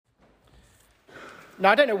Now,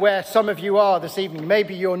 I don't know where some of you are this evening.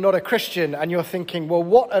 Maybe you're not a Christian and you're thinking, well,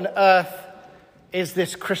 what on earth is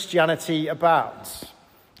this Christianity about?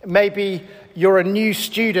 Maybe you're a new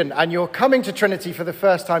student and you're coming to Trinity for the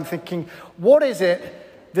first time thinking, what is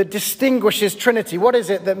it that distinguishes Trinity? What is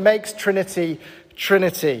it that makes Trinity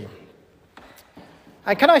Trinity?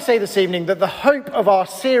 And can I say this evening that the hope of our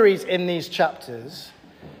series in these chapters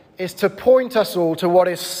is to point us all to what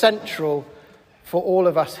is central for all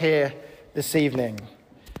of us here this evening.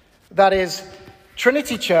 That is,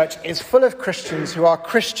 Trinity Church is full of Christians who are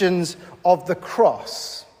Christians of the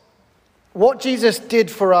cross. What Jesus did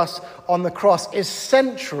for us on the cross is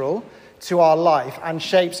central to our life and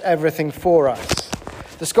shapes everything for us.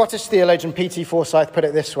 The Scottish theologian P.T. Forsyth put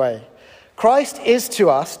it this way: Christ is to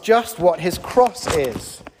us just what his cross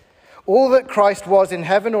is. All that Christ was in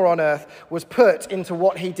heaven or on earth was put into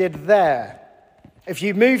what he did there. If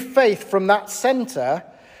you move faith from that centre,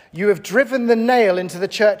 you have driven the nail into the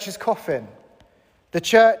church's coffin. The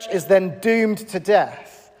church is then doomed to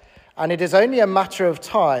death, and it is only a matter of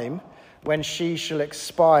time when she shall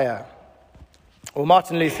expire. Or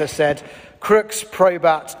Martin Luther said, crux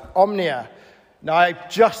probat omnia. Now, I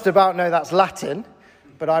just about know that's Latin,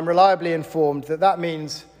 but I'm reliably informed that that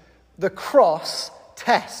means the cross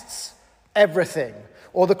tests everything,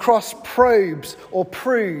 or the cross probes or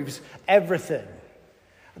proves everything.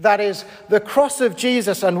 That is, the cross of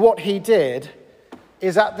Jesus and what he did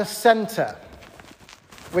is at the centre,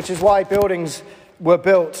 which is why buildings were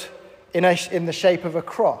built in the shape of a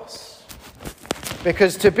cross.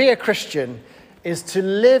 Because to be a Christian is to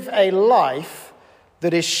live a life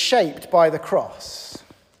that is shaped by the cross.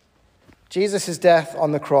 Jesus' death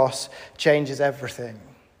on the cross changes everything.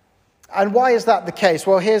 And why is that the case?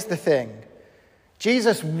 Well, here's the thing.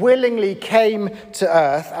 Jesus willingly came to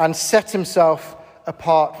earth and set himself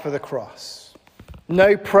apart for the cross.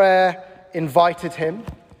 No prayer invited him.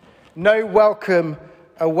 No welcome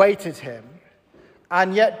awaited him.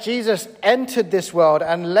 And yet Jesus entered this world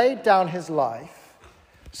and laid down his life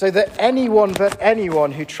so that anyone but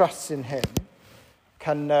anyone who trusts in him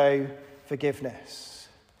can know forgiveness.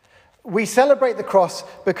 We celebrate the cross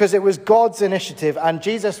because it was God's initiative and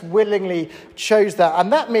Jesus willingly chose that.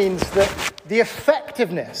 And that means that the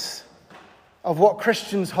effectiveness of what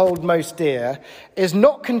Christians hold most dear is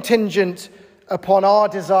not contingent upon our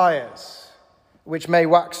desires, which may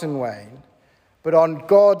wax and wane, but on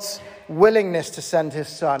God's willingness to send his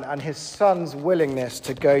Son and his Son's willingness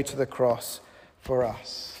to go to the cross for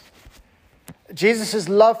us. Jesus'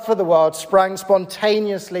 love for the world sprang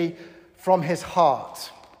spontaneously from his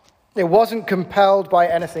heart. It wasn't compelled by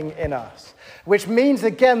anything in us, which means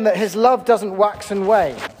again that his love doesn't wax and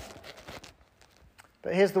wane.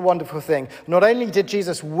 But here's the wonderful thing. Not only did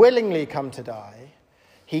Jesus willingly come to die,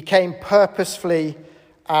 he came purposefully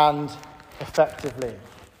and effectively.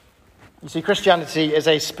 You see, Christianity is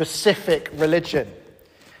a specific religion.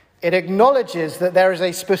 It acknowledges that there is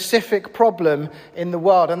a specific problem in the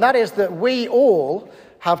world, and that is that we all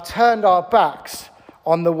have turned our backs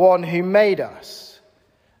on the one who made us.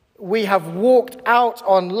 We have walked out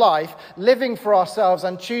on life, living for ourselves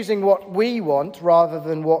and choosing what we want rather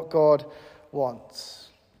than what God wants.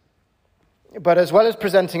 But as well as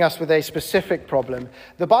presenting us with a specific problem,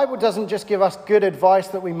 the Bible doesn't just give us good advice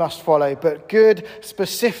that we must follow, but good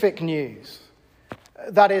specific news.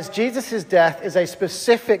 That is, Jesus' death is a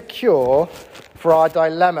specific cure for our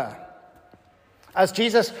dilemma. As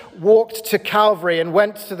Jesus walked to Calvary and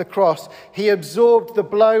went to the cross, he absorbed the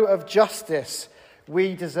blow of justice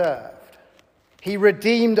we deserved. He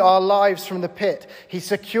redeemed our lives from the pit. He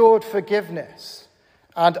secured forgiveness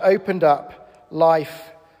and opened up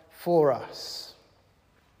life for us.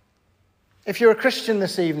 If you're a Christian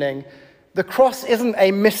this evening, the cross isn't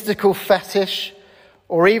a mystical fetish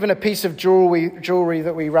or even a piece of jewelry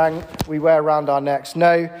that we wear around our necks.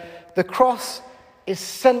 No, the cross is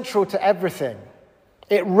central to everything.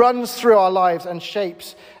 It runs through our lives and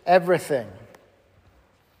shapes everything.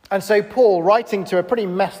 And so Paul, writing to a pretty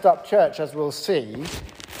messed up church, as we'll see,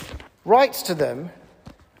 writes to them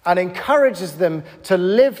and encourages them to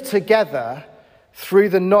live together through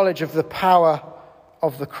the knowledge of the power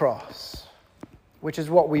of the cross, which is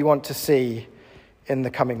what we want to see in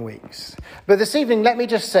the coming weeks. But this evening, let me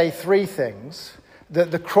just say three things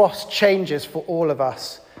that the cross changes for all of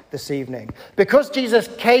us this evening. Because Jesus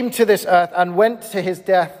came to this earth and went to his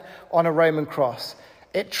death on a Roman cross,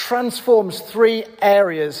 it transforms three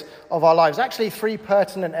areas of our lives, actually three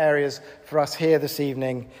pertinent areas for us here this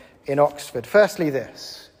evening in Oxford. Firstly,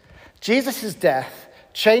 this: Jesus' death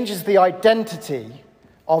changes the identity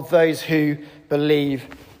of those who believe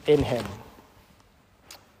in him.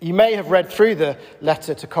 You may have read through the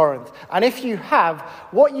letter to Corinth. And if you have,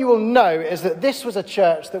 what you will know is that this was a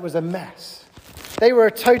church that was a mess. They were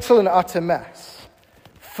a total and utter mess,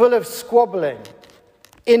 full of squabbling,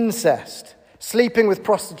 incest, sleeping with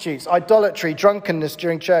prostitutes, idolatry, drunkenness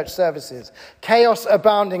during church services, chaos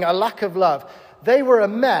abounding, a lack of love. They were a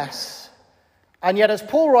mess. And yet as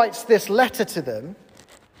Paul writes this letter to them,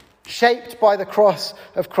 shaped by the cross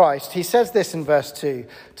of Christ, he says this in verse 2,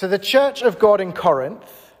 to the church of God in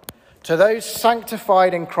Corinth, to those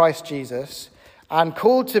sanctified in Christ Jesus and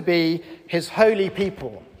called to be his holy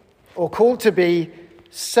people, or called to be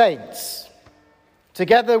saints,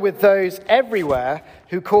 together with those everywhere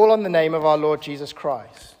who call on the name of our Lord Jesus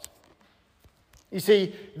Christ. You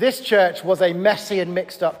see, this church was a messy and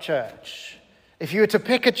mixed up church. If you were to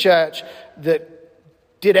pick a church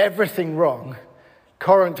that did everything wrong,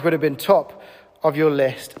 Corinth would have been top of your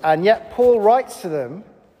list. And yet Paul writes to them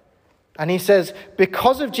and he says,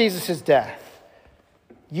 because of Jesus' death,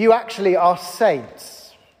 you actually are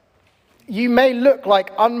saints. You may look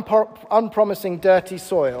like unpromising, dirty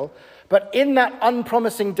soil, but in that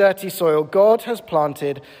unpromising, dirty soil, God has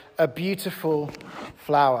planted a beautiful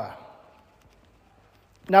flower.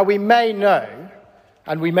 Now, we may know,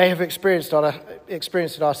 and we may have experienced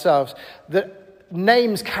it ourselves, that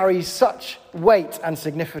names carry such weight and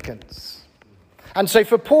significance. And so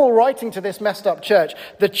for Paul writing to this messed up church,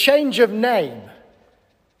 the change of name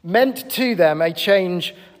meant to them a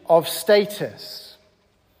change of status.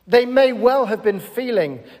 They may well have been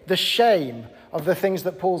feeling the shame of the things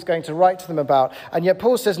that Paul's going to write to them about. And yet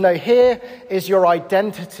Paul says, no, here is your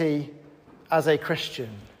identity as a Christian.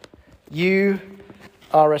 You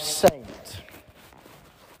are a saint.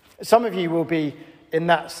 Some of you will be in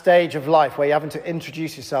that stage of life where you're having to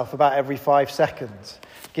introduce yourself about every 5 seconds,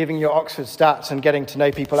 giving your Oxford stats and getting to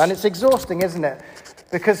know people. And it's exhausting, isn't it?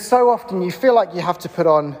 Because so often you feel like you have to put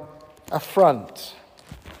on a front.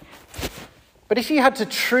 But if you had to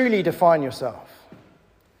truly define yourself,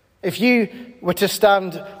 if you were to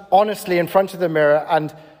stand honestly in front of the mirror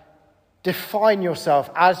and define yourself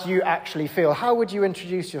as you actually feel, how would you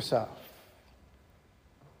introduce yourself?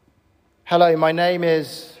 Hello, my name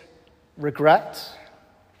is regret.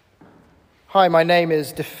 Hi, my name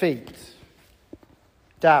is defeat,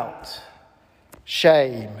 doubt,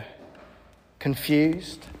 shame,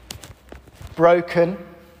 confused, broken,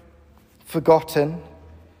 forgotten,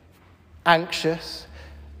 anxious.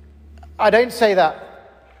 I don't say that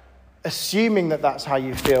assuming that that's how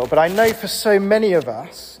you feel, but I know for so many of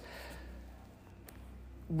us,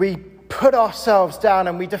 we put ourselves down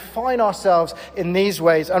and we define ourselves in these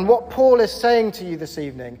ways. And what Paul is saying to you this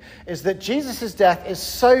evening is that Jesus' death is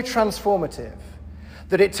so transformative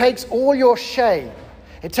that it takes all your shame,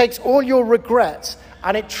 it takes all your regrets,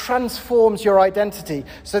 and it transforms your identity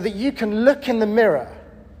so that you can look in the mirror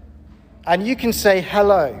and you can say,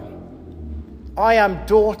 hello, I am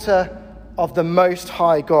daughter of the Most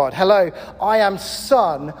High God. Hello, I am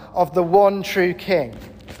son of the one true King.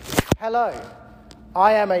 Hello,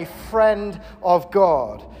 I am a friend of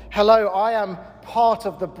God. Hello, I am part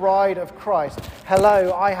of the bride of Christ.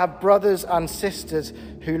 Hello, I have brothers and sisters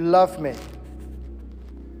who love me.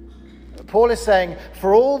 Paul is saying,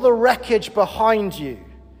 for all the wreckage behind you,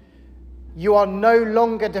 you are no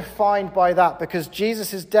longer defined by that because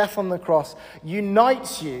Jesus' death on the cross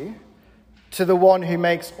unites you to the one who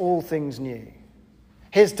makes all things new.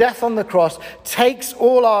 His death on the cross takes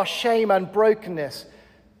all our shame and brokenness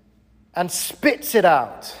and spits it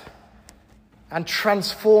out and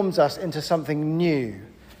transforms us into something new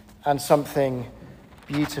and something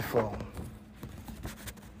beautiful.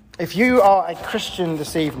 If you are a Christian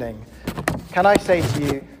this evening, can I say to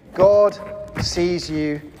you, God sees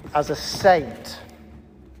you as a saint.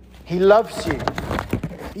 He loves you.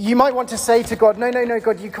 You might want to say to God, no,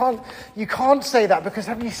 God, you can't say that because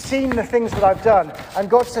have you seen the things that I've done? And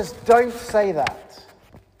God says, don't say that.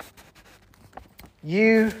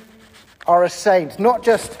 You are a saint. Not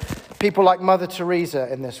just people like Mother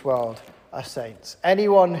Teresa in this world are saints.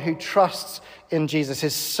 Anyone who trusts in Jesus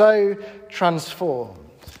is so transformed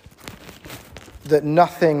that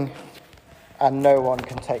nothing and no one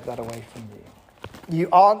can take that away from you. You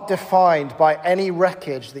aren't defined by any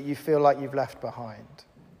wreckage that you feel like you've left behind.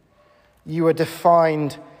 You are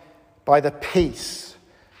defined by the peace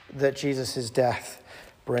that Jesus' death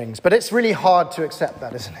brings. But it's really hard to accept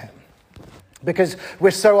that, isn't it? Because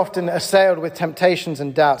we're so often assailed with temptations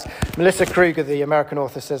and doubts. Melissa Kruger, the American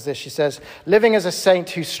author, says this. She says, living as a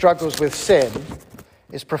saint who struggles with sin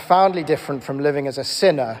is profoundly different from living as a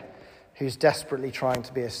sinner who's desperately trying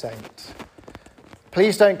to be a saint.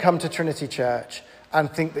 Please don't come to Trinity Church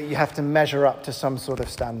and think that you have to measure up to some sort of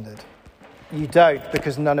standard. You don't,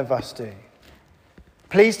 because none of us do.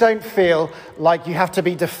 Please don't feel like you have to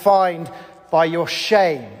be defined by your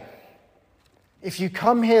shame. If you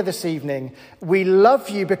come here this evening, we love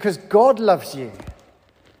you because God loves you,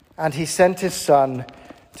 and he sent his son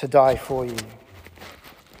to die for you.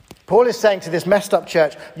 Paul is saying to this messed up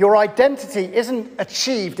church, your identity isn't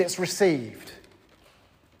achieved, it's received.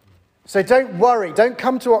 So don't worry, don't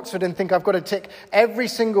come to Oxford and think I've got to tick every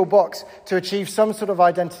single box to achieve some sort of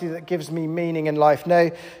identity that gives me meaning in life.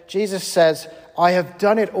 No, Jesus says, I have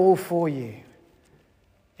done it all for you.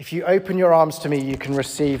 If you open your arms to me, you can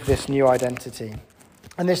receive this new identity.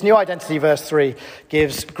 And this new identity, verse 3,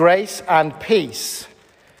 gives grace and peace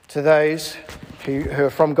to those who are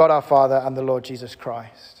from God our Father and the Lord Jesus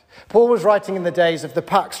Christ. Paul was writing in the days of the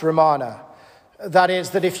Pax Romana. That is,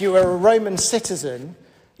 that if you were a Roman citizen,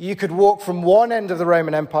 you could walk from one end of the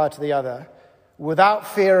Roman Empire to the other without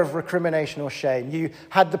fear of recrimination or shame. You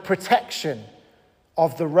had the protection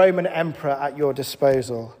of the Roman emperor at your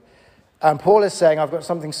disposal. And Paul is saying, I've got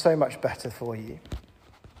something so much better for you.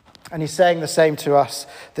 And he's saying the same to us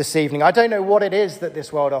this evening. I don't know what it is that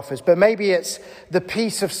this world offers, but maybe it's the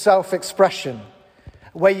peace of self-expression,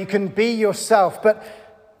 where you can be yourself, but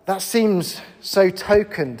that seems so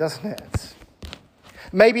token, doesn't it?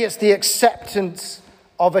 Maybe it's the acceptance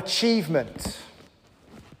of achievement,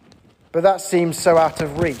 but that seems so out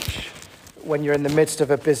of reach when you're in the midst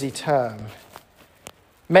of a busy term.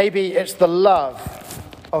 Maybe it's the love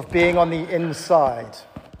of being on the inside,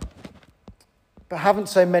 but haven't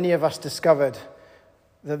so many of us discovered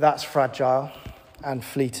that that's fragile and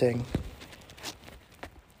fleeting?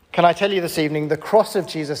 Can I tell you this evening, the cross of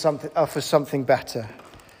Jesus offers something better.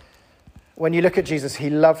 When you look at Jesus, he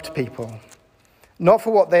loved people. Not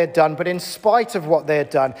for what they had done, but in spite of what they had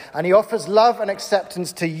done. And he offers love and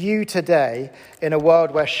acceptance to you today in a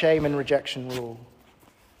world where shame and rejection rule.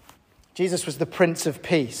 Jesus was the Prince of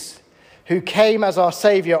Peace, who came as our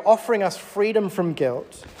Saviour, offering us freedom from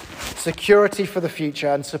guilt, security for the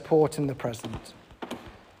future, and support in the present.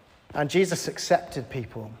 And Jesus accepted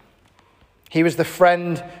people. He was the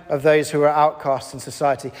friend of those who were outcasts in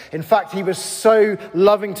society. In fact, he was so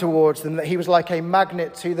loving towards them that he was like a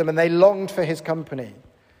magnet to them, and they longed for his company.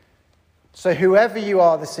 So whoever you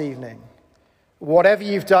are this evening, whatever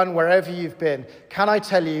you've done, wherever you've been, can I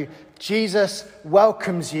tell you, Jesus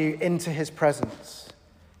welcomes you into his presence.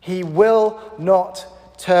 He will not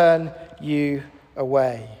turn you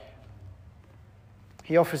away.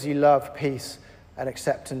 He offers you love, peace, and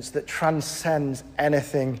acceptance that transcends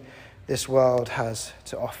anything this world has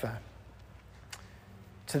to offer.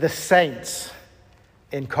 To the saints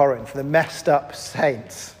in Corinth, the messed up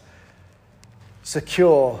saints,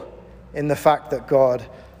 secure in the fact that God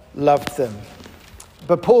loved them.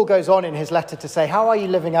 But Paul goes on in his letter to say, how are you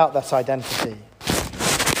living out that identity?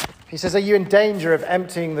 He says, are you in danger of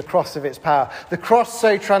emptying the cross of its power? The cross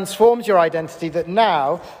so transforms your identity that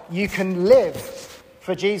now you can live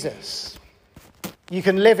for Jesus. You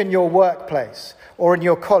can live in your workplace or in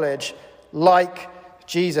your college like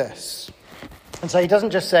Jesus. And so he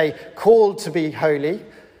doesn't just say called to be holy.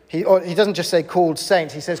 He doesn't just say called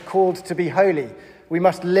saints. He says called to be holy. We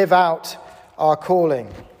must live out our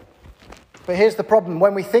calling. But here's the problem.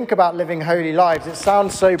 When we think about living holy lives, it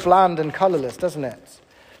sounds so bland and colourless, doesn't it?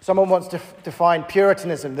 Someone wants to define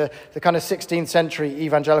Puritanism, the kind of 16th century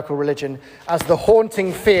evangelical religion, as the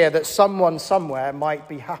haunting fear that someone somewhere might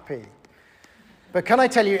be happy. But can I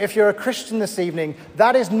tell you, if you're a Christian this evening,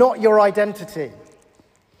 that is not your identity.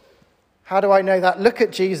 How do I know that? Look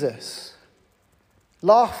at Jesus.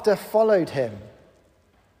 Laughter followed him.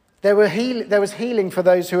 There was healing for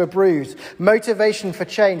those who were bruised, motivation for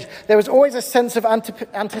change. There was always a sense of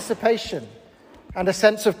anticipation and a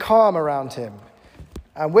sense of calm around him.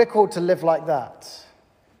 And we're called to live like that.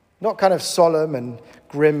 Not kind of solemn and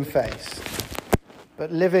grim-faced,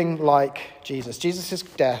 but living like Jesus. Jesus'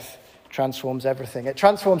 death transforms everything. It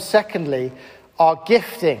transforms, secondly, our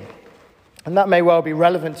gifting. And that may well be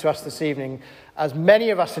relevant to us this evening, as many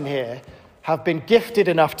of us in here have been gifted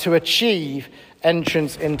enough to achieve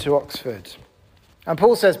entrance into Oxford. And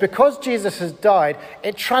Paul says, because Jesus has died,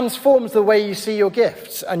 it transforms the way you see your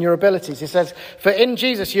gifts and your abilities. He says, for in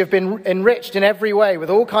Jesus you have been enriched in every way with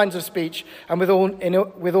all kinds of speech and with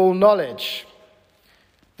all knowledge.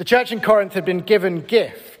 The church in Corinth had been given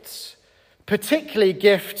gifts, particularly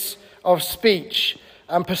gifts of speech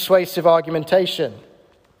and persuasive argumentation,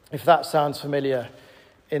 if that sounds familiar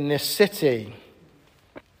in this city.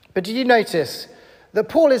 But did you notice that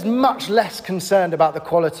Paul is much less concerned about the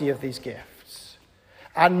quality of these gifts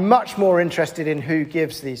and much more interested in who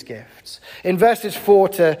gives these gifts? In verses 4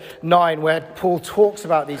 to 9, where Paul talks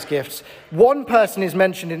about these gifts, one person is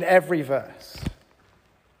mentioned in every verse.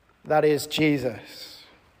 that is Jesus.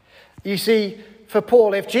 You see, for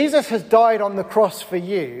Paul, if Jesus has died on the cross for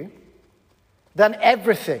you, then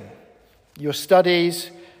everything, your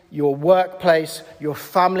studies, your workplace, your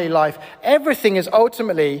family life, everything is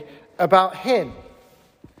ultimately about him.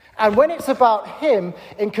 And when it's about him,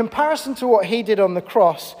 in comparison to what he did on the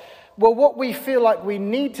cross, well, what we feel like we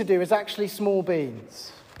need to do is actually small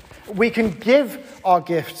beans. We can give our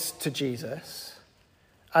gifts to Jesus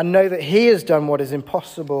and know that he has done what is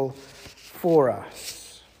impossible for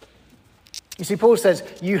us. You see, Paul says,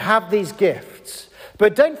 you have these gifts,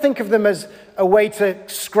 but don't think of them as a way to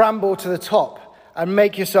scramble to the top and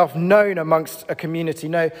make yourself known amongst a community.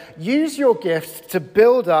 No, use your gifts to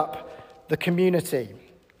build up the community.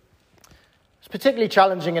 It's particularly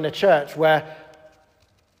challenging in a church where,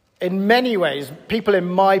 in many ways, people in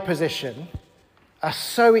my position are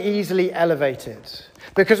so easily elevated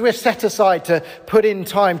because we're set aside to put in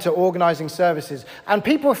time to organising services. And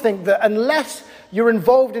people think that unless you're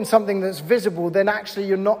involved in something that's visible, then actually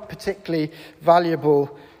you're not particularly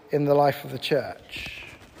valuable in the life of the church.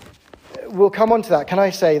 We'll come on to that. Can I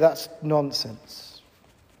say that's nonsense?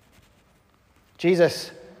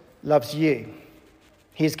 Jesus loves you.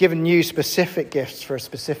 He's given you specific gifts for a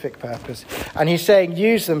specific purpose. And he's saying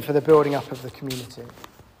use them for the building up of the community.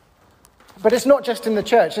 But it's not just in the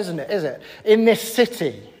church, isn't it? Is it? In this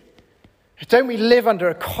city. Don't we live under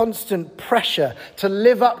a constant pressure to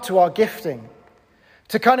live up to our gifting?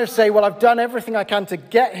 To kind of say, well, I've done everything I can to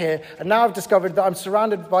get here, and now I've discovered that I'm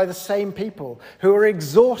surrounded by the same people who are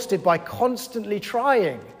exhausted by constantly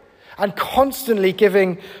trying and constantly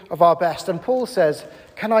giving of our best. And Paul says,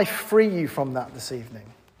 can I free you from that this evening?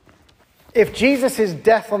 If Jesus'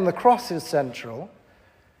 death on the cross is central,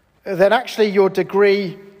 then actually your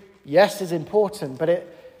degree, yes, is important, but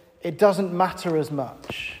it doesn't matter as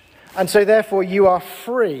much. And so therefore you are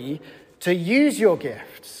free to use your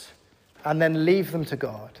gifts and then leave them to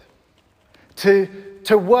God.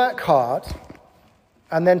 To work hard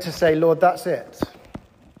and then to say, Lord, that's it.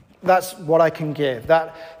 That's what I can give.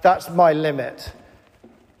 That's my limit.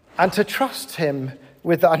 And to trust him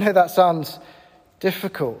with that. I know that sounds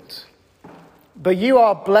difficult. But you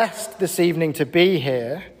are blessed this evening to be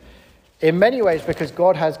here in many ways because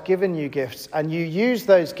God has given you gifts and you use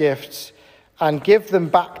those gifts and give them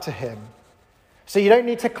back to him. So you don't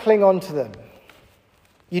need to cling on to them.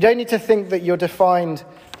 You don't need to think that you're defined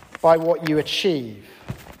by what you achieve,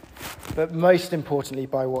 but most importantly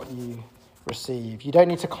by what you receive. You don't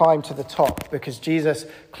need to climb to the top because Jesus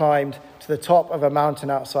climbed to the top of a mountain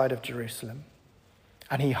outside of Jerusalem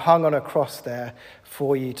and he hung on a cross there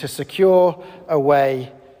for you to secure a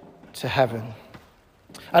way to heaven.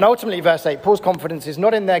 And ultimately, verse 8, Paul's confidence is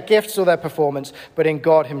not in their gifts or their performance, but in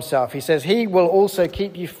God himself. He says, he will also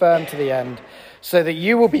keep you firm to the end, so that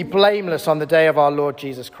you will be blameless on the day of our Lord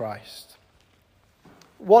Jesus Christ.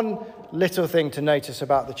 One little thing to notice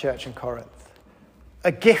about the church in Corinth.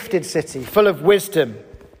 A gifted city, full of wisdom,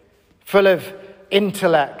 full of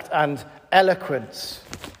intellect and eloquence.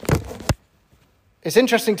 It's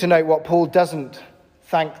interesting to note what Paul doesn't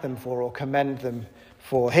thank them for or commend them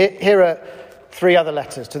for. Here are 3 other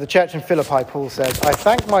letters. To the church in Philippi, Paul says, I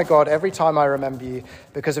thank my God every time I remember you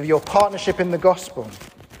because of your partnership in the gospel.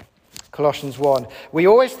 Colossians 1. We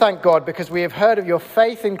always thank God because we have heard of your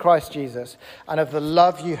faith in Christ Jesus and of the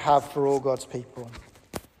love you have for all God's people.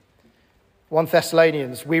 1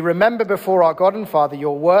 Thessalonians. We remember before our God and Father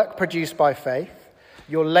your work produced by faith,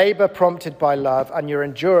 your labor prompted by love, and your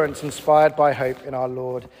endurance inspired by hope in our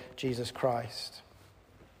Lord Jesus Christ.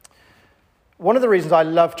 One of the reasons I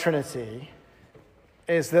love Trinity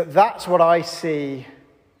is that that's what I see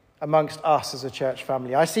amongst us as a church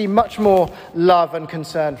family. I see much more love and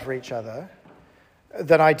concern for each other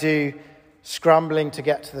than I do scrambling to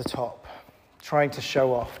get to the top, trying to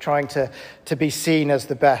show off, trying to be seen as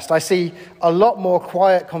the best. I see a lot more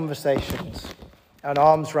quiet conversations and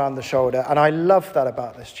arms around the shoulder, and I love that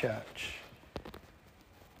about this church.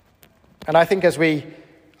 And I think as we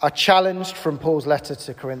are challenged from Paul's letter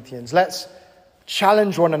to Corinthians, let's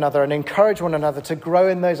challenge one another and encourage one another to grow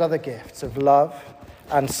in those other gifts of love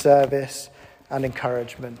and service and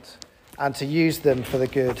encouragement, and to use them for the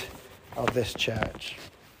good of this church.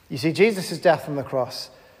 You see, Jesus' death on the cross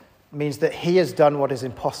means that he has done what is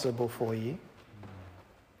impossible for you.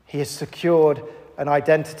 He has secured an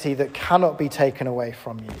identity that cannot be taken away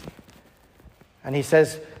from you. And he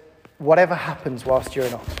says, whatever happens whilst you're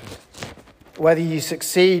in Oxford, whether you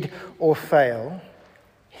succeed or fail,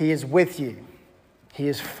 he is with you. He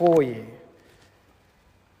is for you.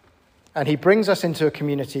 And he brings us into a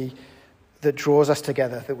community that draws us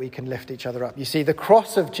together, that we can lift each other up. You see, the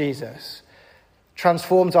cross of Jesus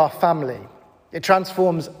transforms our family It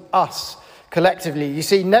transforms us collectively. You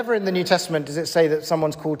see, never in the New Testament does it say that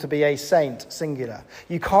someone's called to be a saint, singular.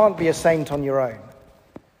 You can't be a saint on your own.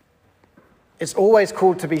 It's always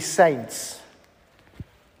called to be saints,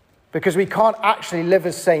 because we can't actually live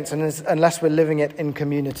as saints unless we're living it in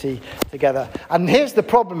community together. And here's the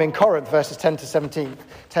problem in Corinth, verses 10 to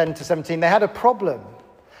 17. They had a problem.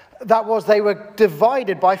 That was, they were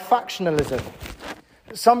divided by factionalism.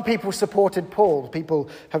 Some people supported Paul. People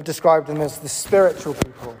have described them as the spiritual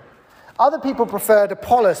people. Other people preferred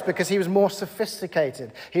Apollos because he was more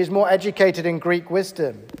sophisticated. He was more educated in Greek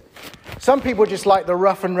wisdom. Some people just liked the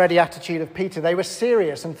rough and ready attitude of Peter. They were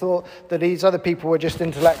serious and thought that these other people were just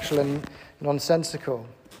intellectual and nonsensical.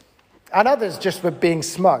 And others just were being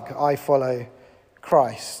smug. I follow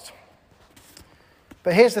Christ.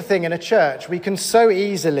 But here's the thing, in a church, we can so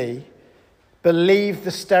easily believe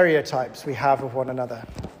the stereotypes we have of one another.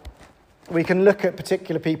 We can look at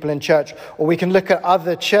particular people in church, or we can look at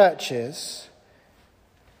other churches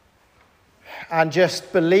and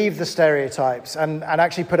just believe the stereotypes and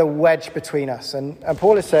actually put a wedge between us. And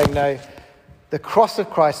Paul is saying, no, the cross of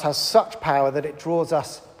Christ has such power that it draws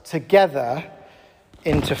us together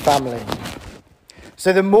into family.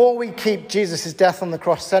 So the more we keep Jesus' death on the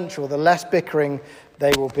cross central, the less bickering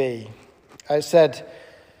they will be. I said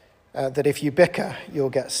that if you bicker, you'll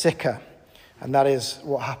get sicker. And that is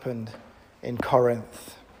what happened in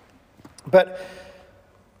Corinth. But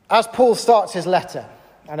as Paul starts his letter,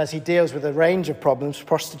 and as he deals with a range of problems,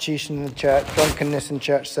 prostitution in the church, drunkenness in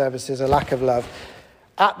church services, a lack of love,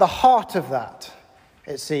 at the heart of that,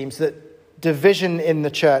 it seems that division in the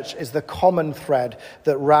church is the common thread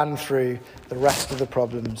that ran through the rest of the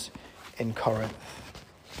problems in Corinth.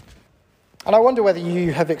 And I wonder whether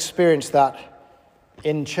you have experienced that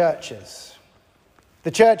in churches.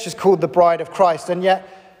 The church is called the bride of Christ, and yet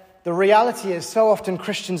the reality is so often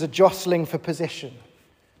Christians are jostling for position,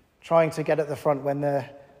 trying to get at the front when they're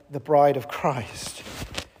the bride of Christ.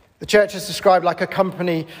 The church is described like a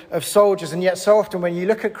company of soldiers, and yet so often when you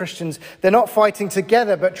look at Christians, they're not fighting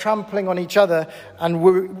together, but trampling on each other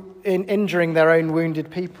and injuring their own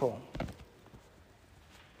wounded people.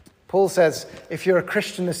 Paul says, if you're a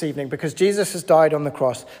Christian this evening, because Jesus has died on the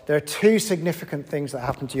cross, there are two significant things that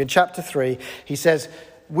happen to you. In chapter 3, he says,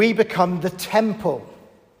 we become the temple.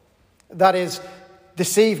 That is,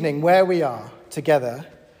 this evening, where we are together,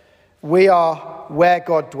 we are where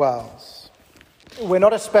God dwells. We're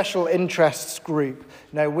not a special interests group.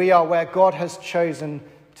 No, we are where God has chosen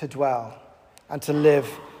to dwell and to live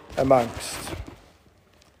amongst.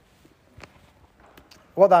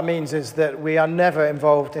 What that means is that we are never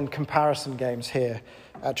involved in comparison games here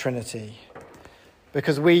at Trinity,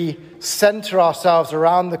 because we center ourselves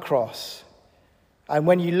around the cross. And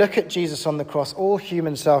when you look at Jesus on the cross, all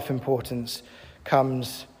human self-importance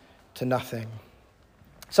comes to nothing.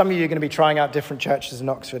 Some of you are going to be trying out different churches in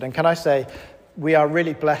Oxford. And can I say, we are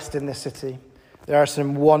really blessed in this city. There are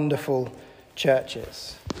some wonderful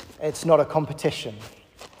churches. It's not a competition.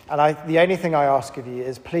 And the only thing I ask of you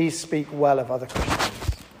is please speak well of other Christians.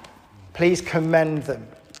 Please commend them.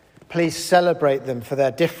 Please celebrate them for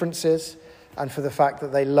their differences and for the fact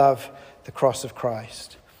that they love the cross of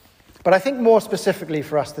Christ. But I think more specifically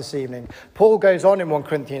for us this evening, Paul goes on in 1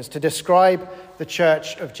 Corinthians to describe the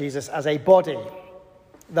church of Jesus as a body.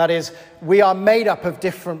 That is, we are made up of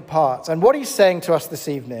different parts. And what he's saying to us this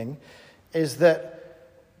evening is that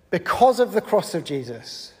because of the cross of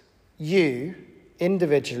Jesus, you,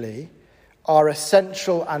 individually, are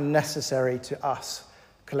essential and necessary to us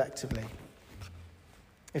collectively.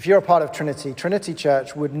 If you're a part of Trinity, Trinity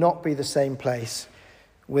Church would not be the same place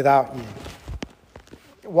without you.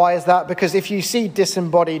 Why is that? Because if you see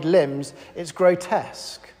disembodied limbs, it's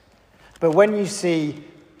grotesque. But when you see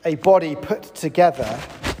a body put together,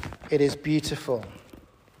 it is beautiful.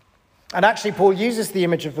 And actually, Paul uses the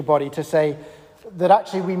image of the body to say that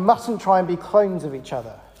actually we mustn't try and be clones of each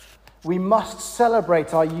other. We must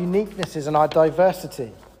celebrate our uniquenesses and our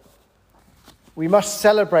diversity. We must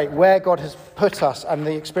celebrate where God has put us and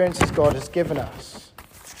the experiences God has given us.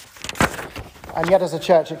 And yet as a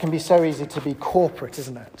church, it can be so easy to be corporate,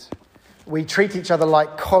 isn't it? We treat each other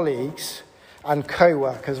like colleagues and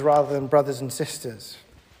co-workers rather than brothers and sisters.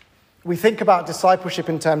 We think about discipleship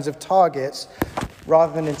in terms of targets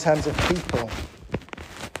rather than in terms of people.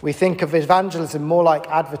 We think of evangelism more like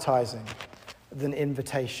advertising than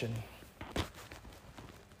invitation.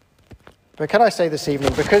 But can I say this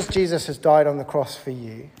evening, because Jesus has died on the cross for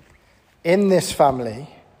you, in this family,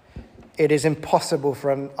 it is impossible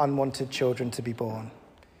for unwanted children to be born.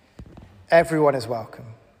 Everyone is welcome.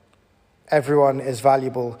 Everyone is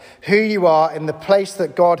valuable. Who you are in the place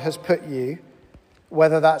that God has put you,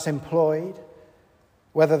 whether that's employed,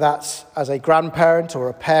 whether that's as a grandparent or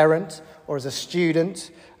a parent or as a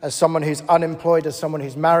student, as someone who's unemployed, as someone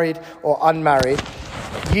who's married or unmarried.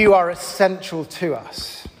 You are essential to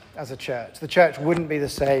us as a church. The church wouldn't be the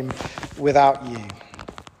same without you.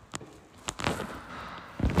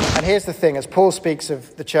 And here's the thing, as Paul speaks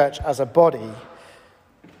of the church as a body,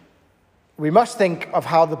 we must think of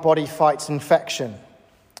how the body fights infection.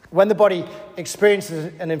 When the body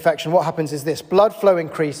experiences an infection, what happens is this: blood flow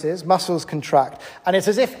increases, muscles contract, and it's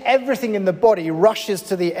as if everything in the body rushes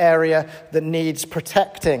to the area that needs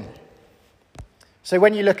protecting. So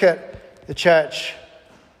when you look at the church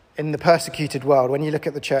in the persecuted world, when you look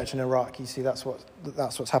at the church in Iraq, you see that's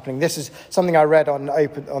what's happening. This is something I read on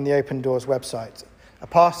the Open Doors website. A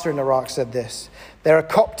pastor in Iraq said this: there are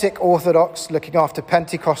Coptic Orthodox looking after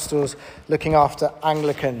Pentecostals, looking after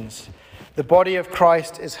Anglicans. The body of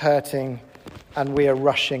Christ is hurting, and we are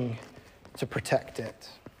rushing to protect it.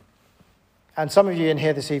 And some of you in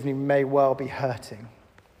here this evening may well be hurting.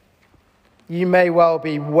 You may well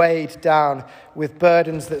be weighed down with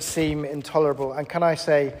burdens that seem intolerable. And can I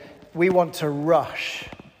say, we want to rush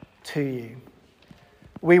to you.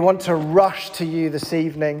 We want to rush to you this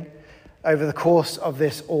evening over the course of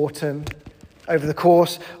this autumn, over the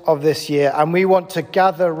course of this year. And we want to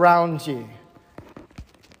gather round you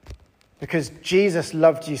because Jesus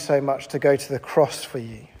loved you so much to go to the cross for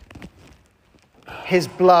you. His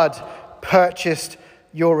blood purchased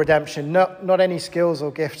your redemption, not any skills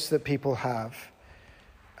or gifts that people have.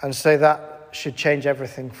 And so that should change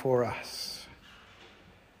everything for us.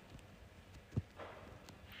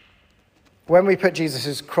 When we put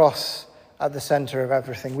Jesus' cross at the center of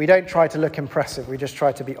everything, we don't try to look impressive, we just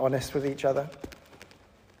try to be honest with each other.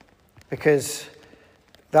 Because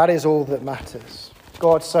that is all that matters.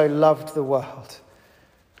 God so loved the world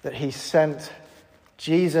that he sent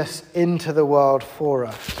Jesus into the world for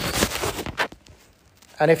us.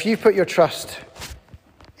 And if you put your trust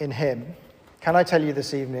in him, can I tell you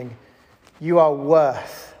this evening, you are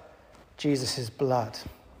worth Jesus' blood.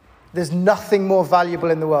 There's nothing more valuable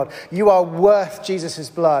in the world. You are worth Jesus'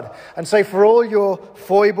 blood. And so for all your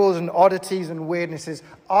foibles and oddities and weirdnesses,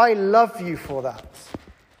 I love you for that.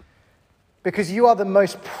 Because you are the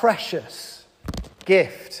most precious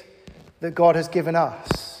gift that God has given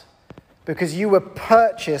us. Because you were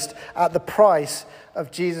purchased at the price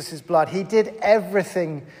of Jesus' blood. He did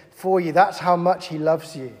everything for you. That's how much he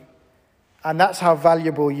loves you. And that's how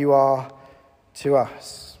valuable you are to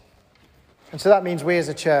us. And so that means we as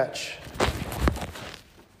a church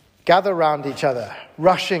gather around each other,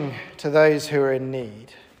 rushing to those who are in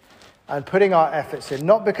need and putting our efforts in,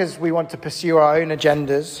 not because we want to pursue our own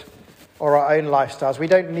agendas or our own lifestyles. We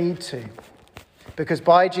don't need to. Because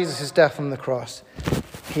by Jesus' death on the cross,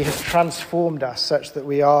 he has transformed us such that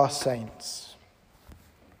we are saints.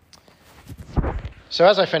 So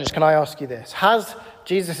as I finish, can I ask you this? Has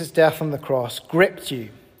Jesus' death on the cross gripped you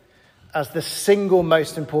as the single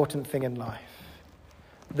most important thing in life?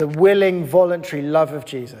 The willing, voluntary love of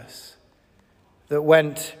Jesus that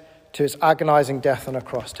went to his agonizing death on a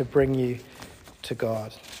cross to bring you to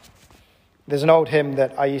God. There's an old hymn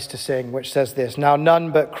that I used to sing which says this: now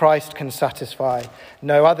none but Christ can satisfy,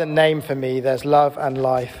 no other name for me, there's love and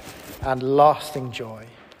life and lasting joy,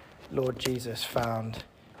 Lord Jesus, found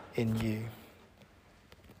in you.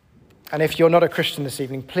 And if you're not a Christian this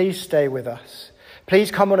evening, please stay with us.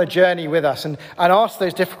 Please come on a journey with us and ask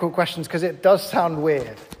those difficult questions, because it does sound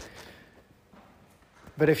weird.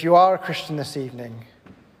 But if you are a Christian this evening,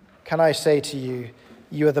 can I say to you,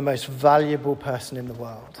 you are the most valuable person in the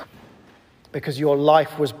world, because your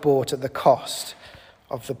life was bought at the cost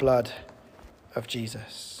of the blood of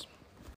Jesus.